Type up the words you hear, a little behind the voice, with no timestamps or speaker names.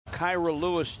Kyra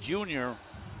Lewis Jr.,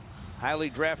 highly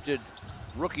drafted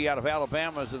rookie out of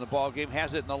Alabama, is in the ball game.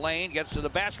 Has it in the lane, gets to the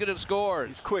basket and scores.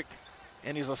 He's quick,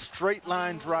 and he's a straight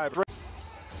line driver.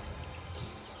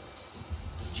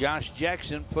 Josh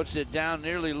Jackson puts it down,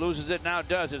 nearly loses it, now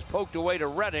does. It's poked away to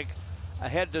Reddick,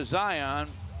 ahead to Zion.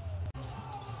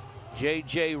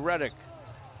 J.J. Reddick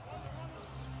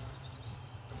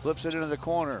flips it into the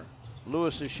corner.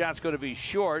 Lewis's shot's going to be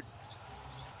short.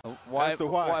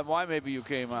 Why maybe you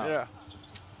came out. Yeah.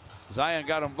 Zion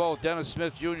got them both. Dennis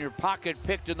Smith Jr. pocket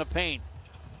picked in the paint.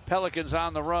 Pelicans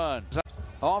on the run.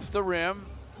 Off the rim.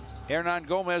 Hernan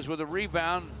Gomez with a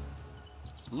rebound.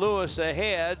 Lewis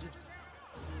ahead.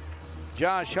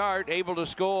 Josh Hart able to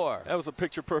score. That was a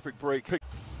picture-perfect break.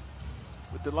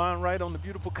 With the line right on the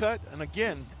beautiful cut, and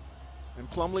again, and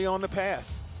Plumlee on the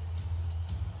pass.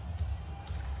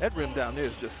 That rim down there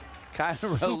is just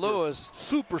Kyra Lewis.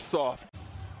 Super soft.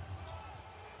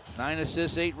 9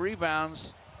 assists, 8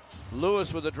 rebounds.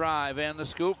 Lewis with a drive and the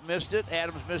scoop. Missed it.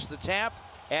 Adams missed the tap.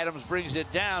 Adams brings it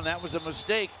down. That was a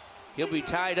mistake. He'll be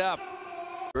tied up.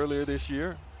 Earlier this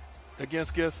year,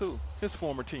 against guess who? His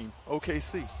former team,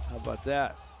 OKC. How about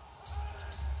that?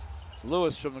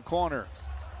 Lewis from the corner.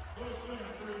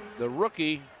 The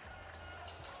rookie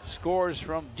scores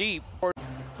from deep.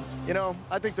 You know,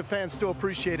 I think the fans still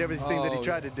appreciate everything that he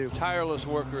tried to do. Tireless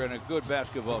worker and a good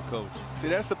basketball coach. See,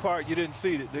 that's the part you didn't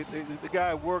see. The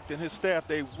guy worked, and his staff,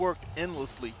 they worked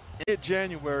endlessly. In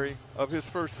January of his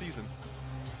first season.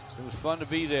 It was fun to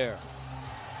be there.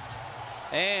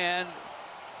 And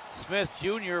Smith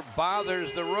Jr.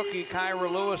 bothers the rookie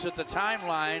Kyra Lewis at the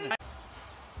timeline.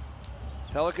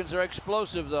 Pelicans are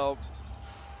explosive, though.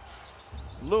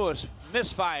 Lewis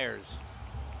misfires.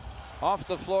 Off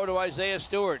the floor to Isaiah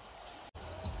Stewart.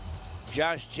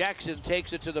 Josh Jackson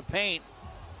takes it to the paint.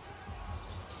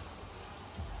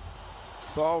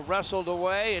 Ball wrestled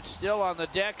away. It's still on the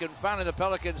deck, and finally the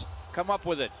Pelicans come up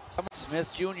with it. Smith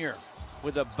Jr.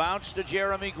 with a bounce to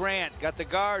Jeremy Grant. Got the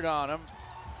guard on him,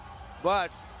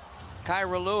 but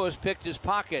Kyra Lewis picked his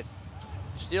pocket.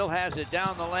 Still has it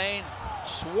down the lane.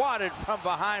 Swatted from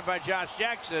behind by Josh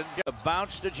Jackson. A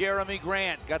bounce to Jeremy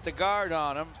Grant. Got the guard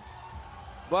on him,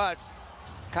 but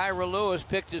Kyra Lewis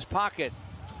picked his pocket.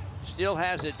 Still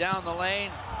has it down the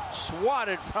lane.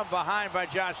 Swatted from behind by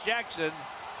Josh Jackson,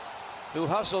 who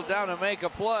hustled down to make a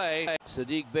play.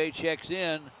 Sadiq Bey checks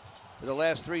in for the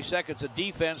last 3 seconds of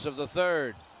defense of the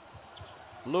third.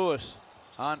 Lewis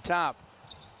on top.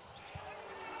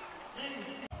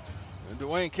 And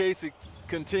Dwayne Casey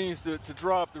continues to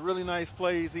drop the really nice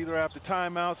plays, either after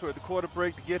timeouts or at the quarter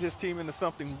break, to get his team into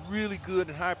something really good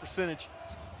and high percentage.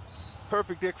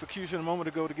 Perfect execution a moment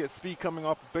ago to get speed coming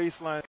off the baseline.